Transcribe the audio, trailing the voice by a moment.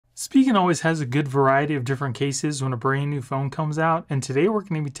SPIGEN always has a good variety of different cases when a brand new phone comes out, and today we're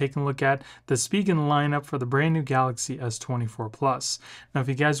going to be taking a look at the SPIGEN lineup for the brand new Galaxy S24 Plus. Now if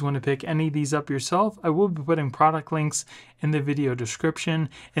you guys want to pick any of these up yourself, I will be putting product links in the video description,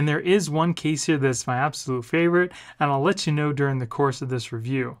 and there is one case here that's my absolute favorite, and I'll let you know during the course of this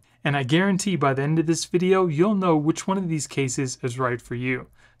review. And I guarantee by the end of this video, you'll know which one of these cases is right for you.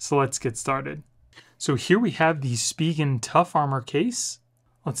 So let's get started. So here we have the SPIGEN Tough Armor case.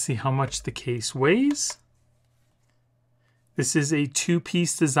 Let's see how much the case weighs. This is a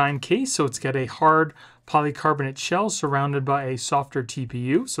two-piece design case, so it's got a hard polycarbonate shell surrounded by a softer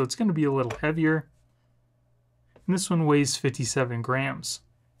TPU, so it's going to be a little heavier. And this one weighs 57 grams.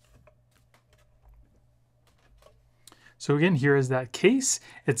 So again, here is that case.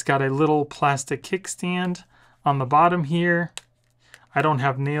 It's got a little plastic kickstand on the bottom here. I don't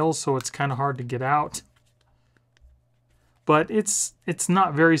have nails, so it's kind of hard to get out. But it's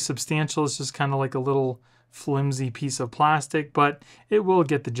not very substantial. It's just kind of like a little flimsy piece of plastic, but it will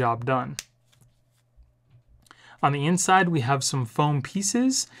get the job done. On the inside, we have some foam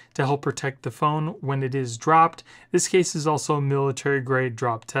pieces to help protect the phone when it is dropped. This case is also military grade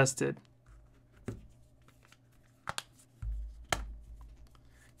drop tested.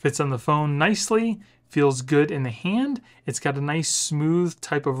 Fits on the phone nicely, feels good in the hand. It's got a nice smooth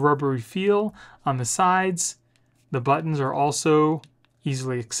type of rubbery feel on the sides. The buttons are also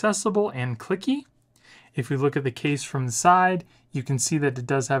easily accessible and clicky. If we look at the case from the side, you can see that it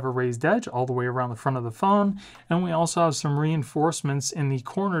does have a raised edge all the way around the front of the phone. And we also have some reinforcements in the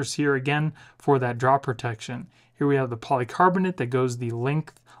corners here, again, for that drop protection. Here we have the polycarbonate that goes the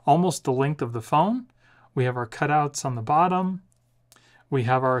length, almost the length of the phone. We have our cutouts on the bottom. We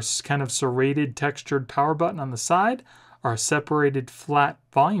have our kind of serrated textured power button on the side, our separated flat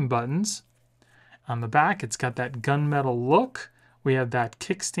volume buttons. On the back, it's got that gunmetal look. We have that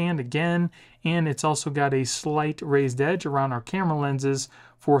kickstand again, and it's also got a slight raised edge around our camera lenses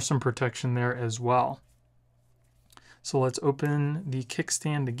for some protection there as well. So let's open the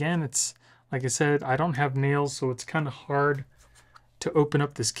kickstand again. It's, like I said, I don't have nails, so it's kind of hard to open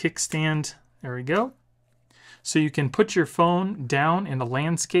up this kickstand. There we go. So you can put your phone down in a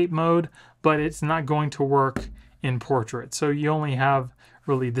landscape mode, but it's not going to work in portrait. So you only have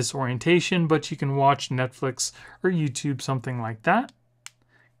really this orientation, but you can watch Netflix or YouTube, something like that.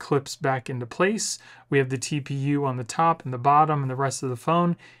 Clips back into place. We have the TPU on the top and the bottom, and the rest of the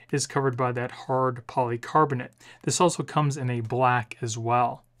phone is covered by that hard polycarbonate. This also comes in a black as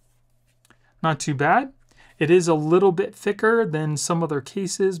well. Not too bad. It is a little bit thicker than some other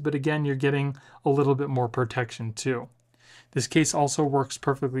cases, but again, you're getting a little bit more protection too. This case also works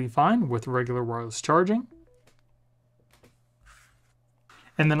perfectly fine with regular wireless charging.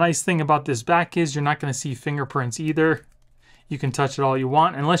 And the nice thing about this back is you're not going to see fingerprints either. You can touch it all you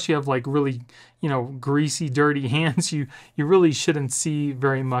want, unless you have like really, greasy, dirty hands. You really shouldn't see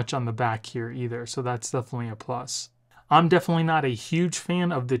very much on the back here either. So that's definitely a plus. I'm definitely not a huge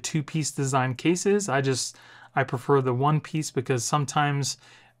fan of the two-piece design cases. I prefer the one piece because sometimes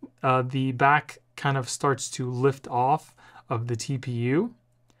the back kind of starts to lift off of the TPU.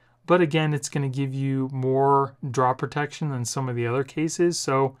 But again, it's going to give you more drop protection than some of the other cases,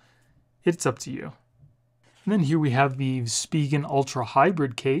 so it's up to you. And then here we have the SPIGEN Ultra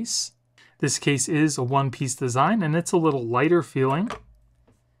Hybrid case. This case is a one-piece design, and it's a little lighter feeling.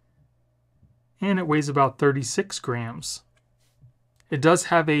 And it weighs about 36 grams. It does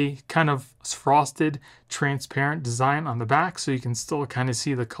have a kind of frosted, transparent design on the back, so you can still kind of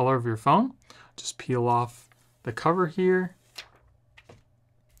see the color of your phone. Just peel off the cover here.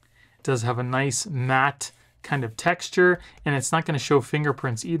 It does have a nice matte kind of texture, and it's not going to show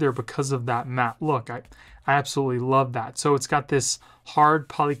fingerprints either because of that matte look. I absolutely love that. So it's got this hard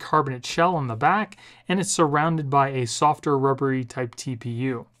polycarbonate shell on the back, and it's surrounded by a softer rubbery type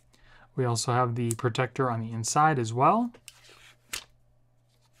TPU. We also have the protector on the inside as well.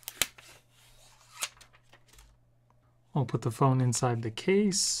 I'll put the phone inside the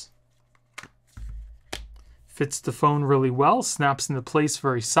case. Fits the phone really well, snaps into place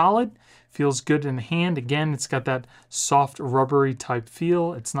very solid, feels good in the hand. Again, it's got that soft rubbery type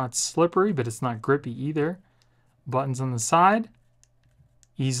feel. It's not slippery, but it's not grippy either. Buttons on the side,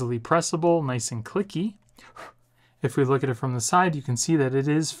 easily pressable, nice and clicky. If we look at it from the side, you can see that it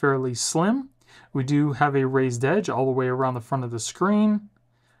is fairly slim. We do have a raised edge all the way around the front of the screen.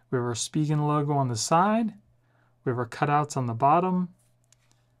 We have our SPIGEN logo on the side. We have our cutouts on the bottom.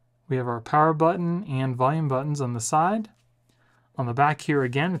 We have our power button and volume buttons on the side. On the back here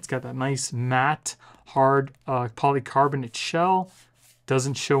again, it's got that nice matte, hard polycarbonate shell.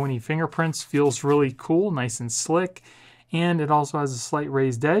 Doesn't show any fingerprints, feels really cool, nice and slick. and it also has a slight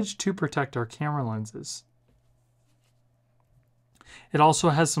raised edge to protect our camera lenses. It also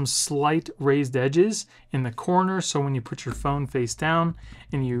has some slight raised edges in the corner, so when you put your phone face down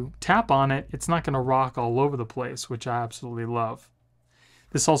and you tap on it, it's not going to rock all over the place, which I absolutely love.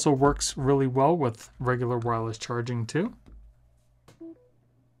 This also works really well with regular wireless charging too.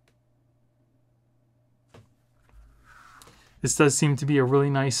 This does seem to be a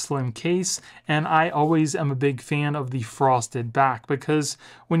really nice slim case, and I always am a big fan of the frosted back, because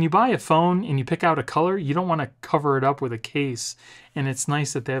when you buy a phone and you pick out a color, you don't want to cover it up with a case, and it's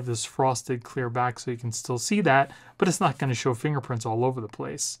nice that they have this frosted clear back so you can still see that, but it's not going to show fingerprints all over the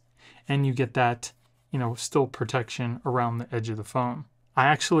place. And you get that, you know, still protection around the edge of the phone. I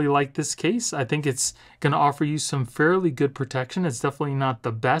actually like this case. I think it's going to offer you some fairly good protection. It's definitely not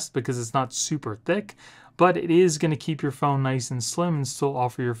the best because it's not super thick, but it is going to keep your phone nice and slim and still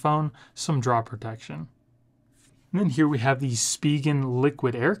offer your phone some drop protection. And then here we have the SPIGEN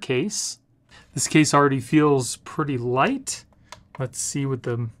liquid air case. This case already feels pretty light. Let's see what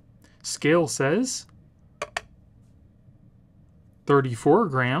the scale says. 34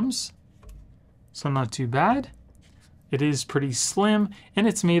 grams, so not too bad. It is pretty slim, and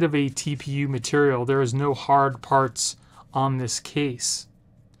it's made of a TPU material. There is no hard parts on this case.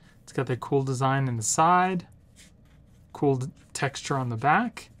 It's got that cool design in the side, cool texture on the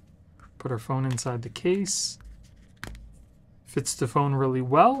back. Put our phone inside the case. Fits the phone really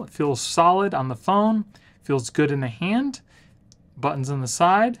well. It feels solid on the phone, feels good in the hand. Buttons on the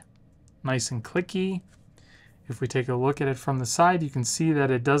side, nice and clicky. If we take a look at it from the side, you can see that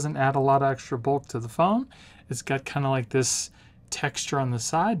it doesn't add a lot of extra bulk to the phone. It's got kind of like this texture on the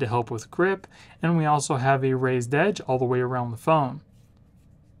side to help with grip, and we also have a raised edge all the way around the phone.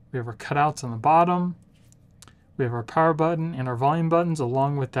 We have our cutouts on the bottom. We have our power button and our volume buttons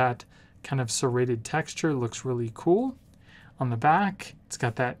along with that kind of serrated texture. Looks really cool. On the back, it's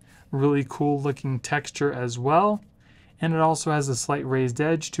got that really cool looking texture as well. And it also has a slight raised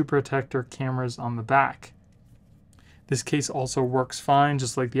edge to protect our cameras on the back. This case also works fine,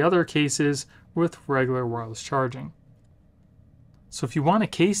 just like the other cases, with regular wireless charging. So if you want a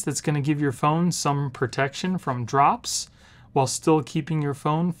case that's going to give your phone some protection from drops while still keeping your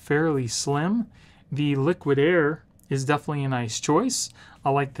phone fairly slim, the liquid air is definitely a nice choice.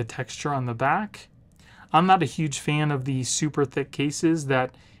 I like the texture on the back. I'm not a huge fan of the super thick cases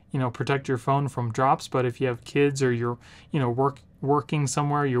that, you know, protect your phone from drops, but if you have kids or you're, you know, working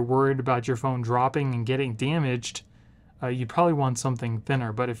somewhere, you're worried about your phone dropping and getting damaged, you probably want something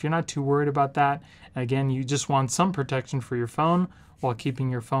thinner. But if you're not too worried about that, again, you just want some protection for your phone while keeping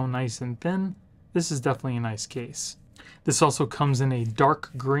your phone nice and thin, this is definitely a nice case. This also comes in a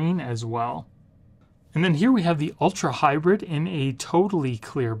dark green as well. And then here we have the Ultra Hybrid in a totally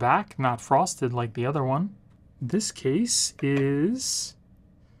clear back, not frosted like the other one. This case is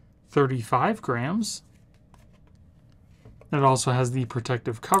 35 grams. It also has the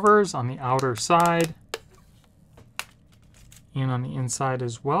protective covers on the outer side and on the inside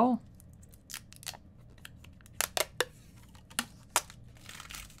as well.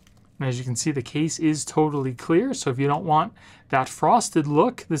 And as you can see, the case is totally clear, so if you don't want that frosted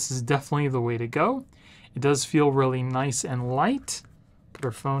look, this is definitely the way to go. It does feel really nice and light. Put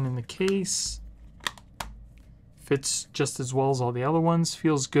our phone in the case. Fits just as well as all the other ones.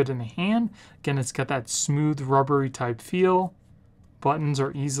 Feels good in the hand. Again, it's got that smooth rubbery type feel. Buttons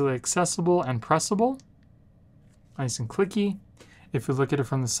are easily accessible and pressable. Nice and clicky. If we look at it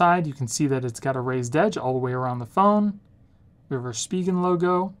from the side, you can see that it's got a raised edge all the way around the phone. We have our SPIGEN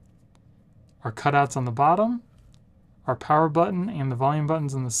logo, our cutouts on the bottom, our power button and the volume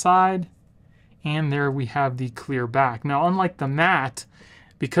buttons on the side, and there we have the clear back. Now, unlike the matte,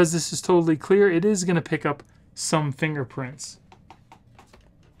 because this is totally clear, it is going to pick up some fingerprints.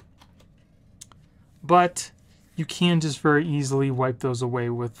 But you can just very easily wipe those away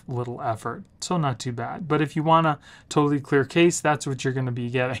with little effort. So not too bad. But if you want a totally clear case, that's what you're going to be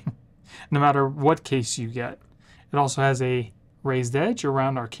getting, no matter what case you get. It also has a raised edge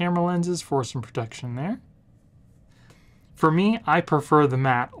around our camera lenses for some protection there. For me, I prefer the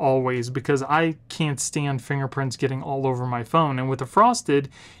matte always because I can't stand fingerprints getting all over my phone. And with the frosted,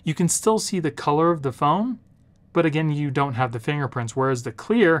 you can still see the color of the phone, but again, you don't have the fingerprints. Whereas the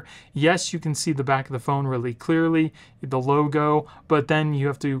clear, yes, you can see the back of the phone really clearly, the logo, but then you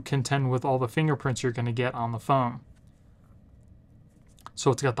have to contend with all the fingerprints you're going to get on the phone. So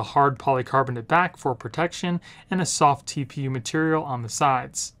it's got the hard polycarbonate back for protection and a soft TPU material on the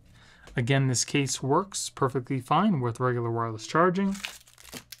sides. Again, this case works perfectly fine with regular wireless charging.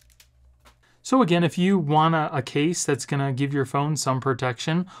 So again, if you want a case that's going to give your phone some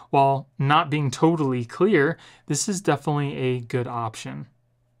protection while not being totally clear, this is definitely a good option.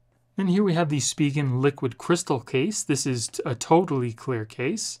 And here we have the SPIGEN liquid crystal case. This is a totally clear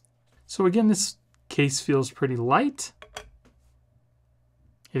case. So again, this case feels pretty light.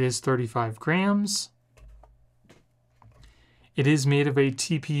 It is 35 grams. It is made of a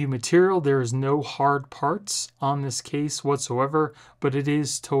TPU material. There is no hard parts on this case whatsoever, but it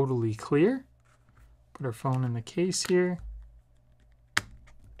is totally clear. Put our phone in the case here.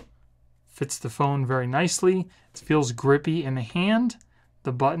 Fits the phone very nicely. It feels grippy in the hand.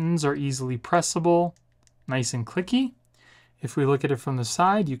 The buttons are easily pressable, nice and clicky. If we look at it from the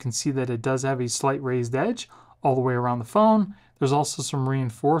side, you can see that it does have a slight raised edge all the way around the phone. There's also some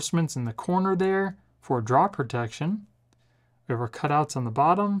reinforcements in the corner there for drop protection. We have our cutouts on the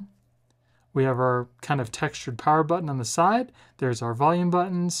bottom. We have our kind of textured power button on the side. There's our volume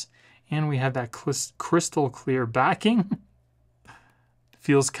buttons. And we have that crystal clear backing.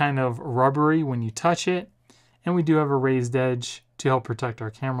 Feels kind of rubbery when you touch it. And we do have a raised edge to help protect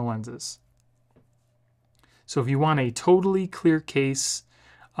our camera lenses. So if you want a totally clear case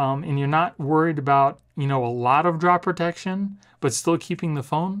and you're not worried about, a lot of drop protection, but still keeping the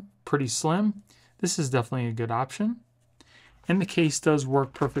phone pretty slim, this is definitely a good option. And the case does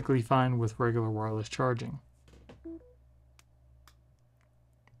work perfectly fine with regular wireless charging.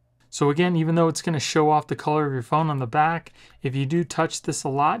 So again, even though it's going to show off the color of your phone on the back, if you do touch this a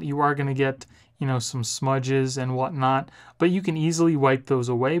lot, you are going to get, some smudges and whatnot, but you can easily wipe those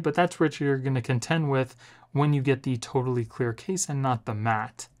away. But that's what you're going to contend with when you get the totally clear case and not the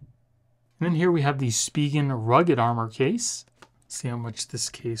matte. And then here we have the SPIGEN rugged armor case. See how much this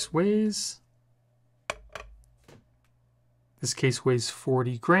case weighs. This case weighs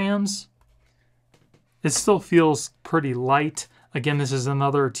 40 grams. It still feels pretty light. Again, this is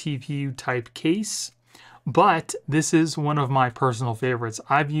another TPU type case, but this is one of my personal favorites.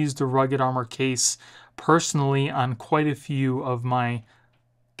 I've used the rugged armor case personally on quite a few of my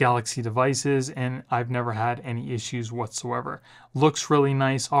Galaxy devices, and I've never had any issues whatsoever. Looks really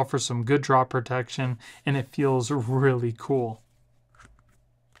nice, offers some good drop protection, and it feels really cool.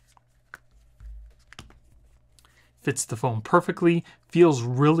 Fits the phone perfectly, feels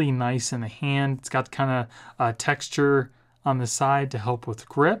really nice in the hand. It's got kind of texture on the side to help with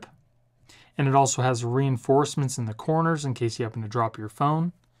grip. And it also has reinforcements in the corners in case you happen to drop your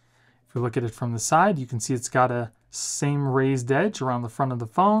phone. If you look at it from the side, you can see it's got a same raised edge around the front of the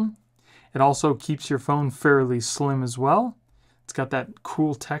phone. It also keeps your phone fairly slim as well. It's got that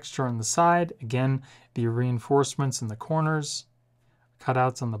cool texture on the side. Again, the reinforcements in the corners,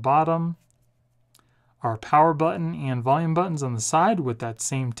 cutouts on the bottom. Our power button and volume buttons on the side with that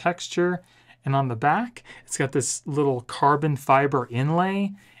same texture. And on the back, it's got this little carbon fiber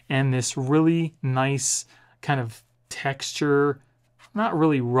inlay and this really nice kind of texture, not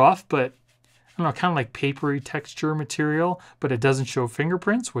really rough, but I don't know, kind of like papery texture material, but it doesn't show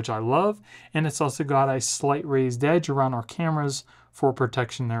fingerprints, which I love. And it's also got a slight raised edge around our cameras for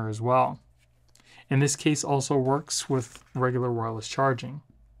protection there as well. And this case also works with regular wireless charging.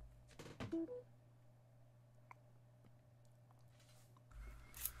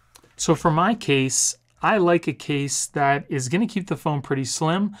 So for my case, I like a case that is going to keep the phone pretty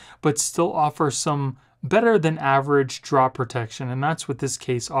slim, but still offer some better than average drop protection. And that's what this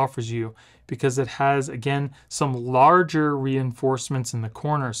case offers you, because it has, again, some larger reinforcements in the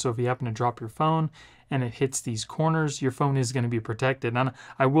corner. So if you happen to drop your phone and it hits these corners, your phone is going to be protected. And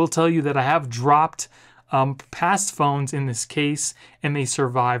I will tell you that I have dropped past phones in this case, and they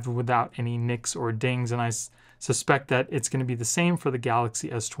survived without any nicks or dings. And I suspect that it's going to be the same for the Galaxy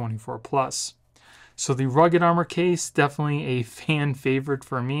S24 Plus. So the rugged armor case, definitely a fan favorite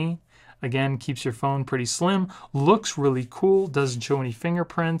for me. Again, keeps your phone pretty slim, looks really cool, doesn't show any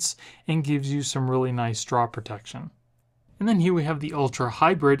fingerprints, and gives you some really nice drop protection. And then here we have the Ultra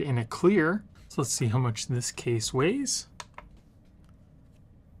Hybrid in a clear. So let's see how much this case weighs.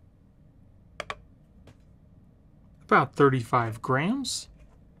 About 35 grams.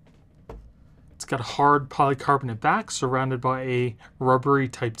 It's got a hard polycarbonate back surrounded by a rubbery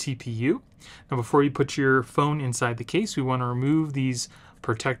type TPU. Now before you put your phone inside the case, we want to remove these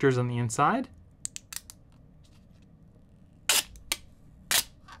protectors on the inside.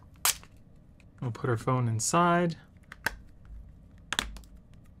 We'll put our phone inside.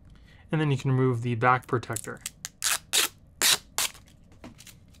 And then you can remove the back protector. You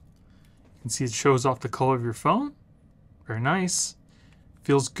can see it shows off the color of your phone. Very nice.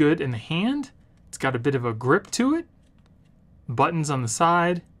 Feels good in the hand. It's got a bit of a grip to it. Buttons on the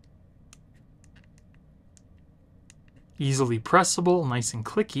side. Easily pressable, nice and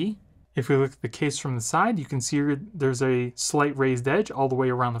clicky. If we look at the case from the side, you can see there's a slight raised edge all the way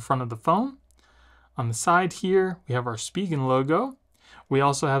around the front of the phone. On the side here, we have our SPIGEN logo. We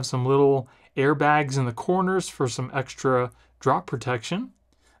also have some little airbags in the corners for some extra drop protection.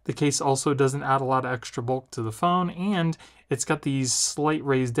 The case also doesn't add a lot of extra bulk to the phone, and it's got these slight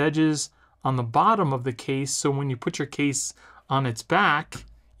raised edges on the bottom of the case, so when you put your case on its back,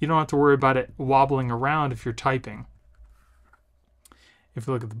 you don't have to worry about it wobbling around if you're typing. If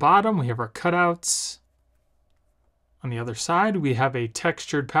we look at the bottom, we have our cutouts. On the other side, we have a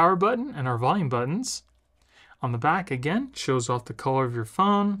textured power button and our volume buttons. On the back, again, shows off the color of your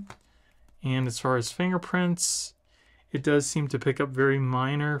phone. And as far as fingerprints, it does seem to pick up very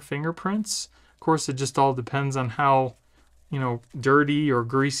minor fingerprints. Of course, it just all depends on how, dirty or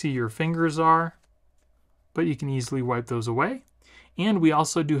greasy your fingers are. But you can easily wipe those away. And we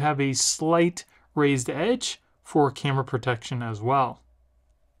also do have a slight raised edge for camera protection as well.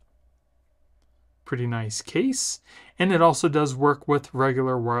 Pretty nice case, and it also does work with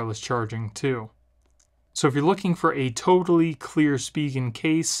regular wireless charging too. So if you're looking for a totally clear SPIGEN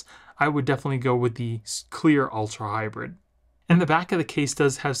case, I would definitely go with the clear Ultra Hybrid. And the back of the case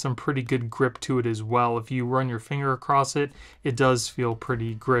does have some pretty good grip to it as well. If you run your finger across it, it does feel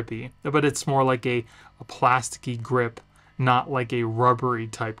pretty grippy, but it's more like a plasticky grip, not like a rubbery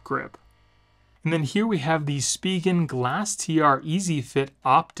type grip. And then here we have the SPIGEN Glass TR Easy Fit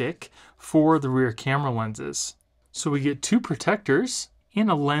Optic for the rear camera lenses. So we get two protectors and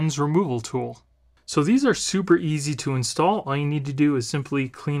a lens removal tool. So these are super easy to install. All you need to do is simply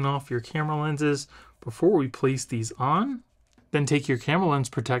clean off your camera lenses before we place these on. Then take your camera lens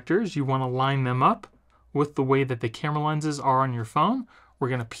protectors. You want to line them up with the way that the camera lenses are on your phone. We're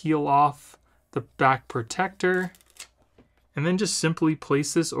going to peel off the back protector. And then just simply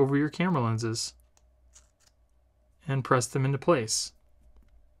place this over your camera lenses and press them into place.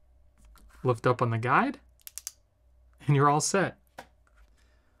 Lift up on the guide and you're all set.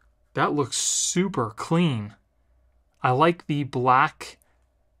 That looks super clean. I like the black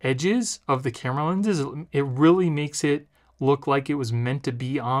edges of the camera lenses. It really makes it look like it was meant to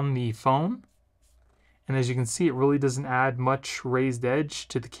be on the phone. And as you can see, it really doesn't add much raised edge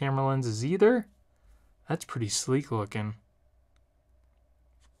to the camera lenses either. That's pretty sleek looking.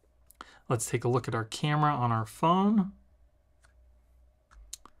 Let's take a look at our camera on our phone.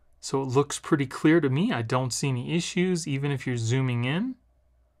 So it looks pretty clear to me. I don't see any issues, even if you're zooming in.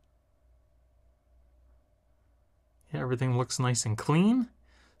 Yeah, everything looks nice and clean.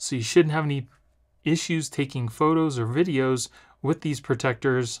 So you shouldn't have any issues taking photos or videos with these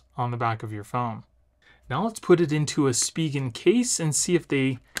protectors on the back of your phone. Now let's put it into a SPIGEN case and see if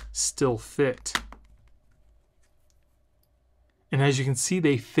they still fit. And as you can see,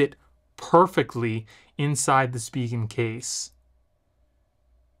 they fit perfectly inside the SPIGEN case.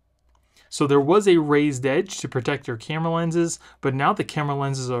 So there was a raised edge to protect your camera lenses, but now the camera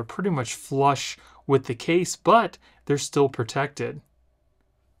lenses are pretty much flush with the case, but they're still protected.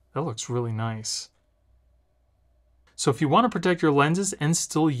 That looks really nice. So if you want to protect your lenses and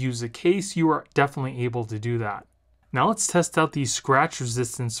still use a case, you are definitely able to do that. Now let's test out the scratch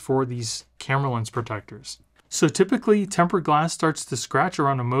resistance for these camera lens protectors. So typically tempered glass starts to scratch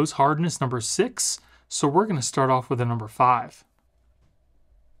around a Mohs hardness number 6. So we're going to start off with a number 5.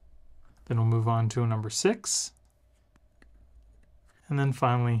 Then we'll move on to a number 6. And then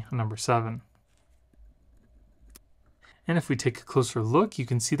finally a number 7. And if we take a closer look, you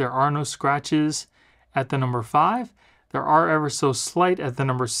can see there are no scratches at the number 5. There are ever so slight at the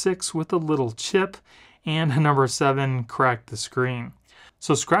number 6 with a little chip, and a number 7 cracked the screen.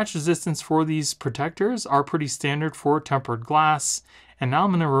 So scratch resistance for these protectors are pretty standard for tempered glass. And now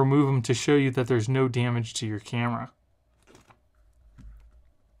I'm going to remove them to show you that there's no damage to your camera.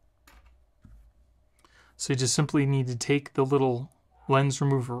 So you just simply need to take the little lens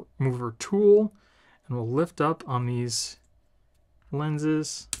remover tool and we'll lift up on these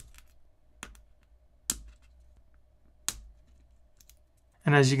lenses.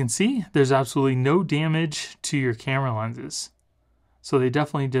 And as you can see, there's absolutely no damage to your camera lenses. So they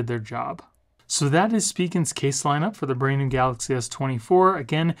definitely did their job. So that is SPIGEN's case lineup for the brand new Galaxy S24.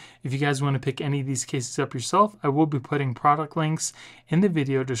 Again, if you guys want to pick any of these cases up yourself, I will be putting product links in the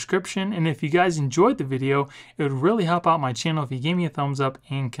video description. And if you guys enjoyed the video, it would really help out my channel if you gave me a thumbs up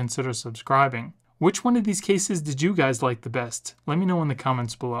and consider subscribing. Which one of these cases did you guys like the best? Let me know in the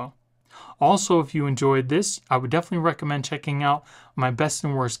comments below. Also, if you enjoyed this, I would definitely recommend checking out my best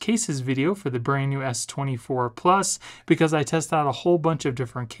and worst cases video for the brand new S24 Plus, because I test out a whole bunch of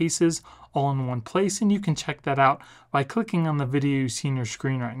different cases all in one place, and you can check that out by clicking on the video you see on your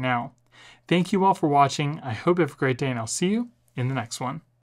screen right now. Thank you all for watching. I hope you have a great day, and I'll see you in the next one.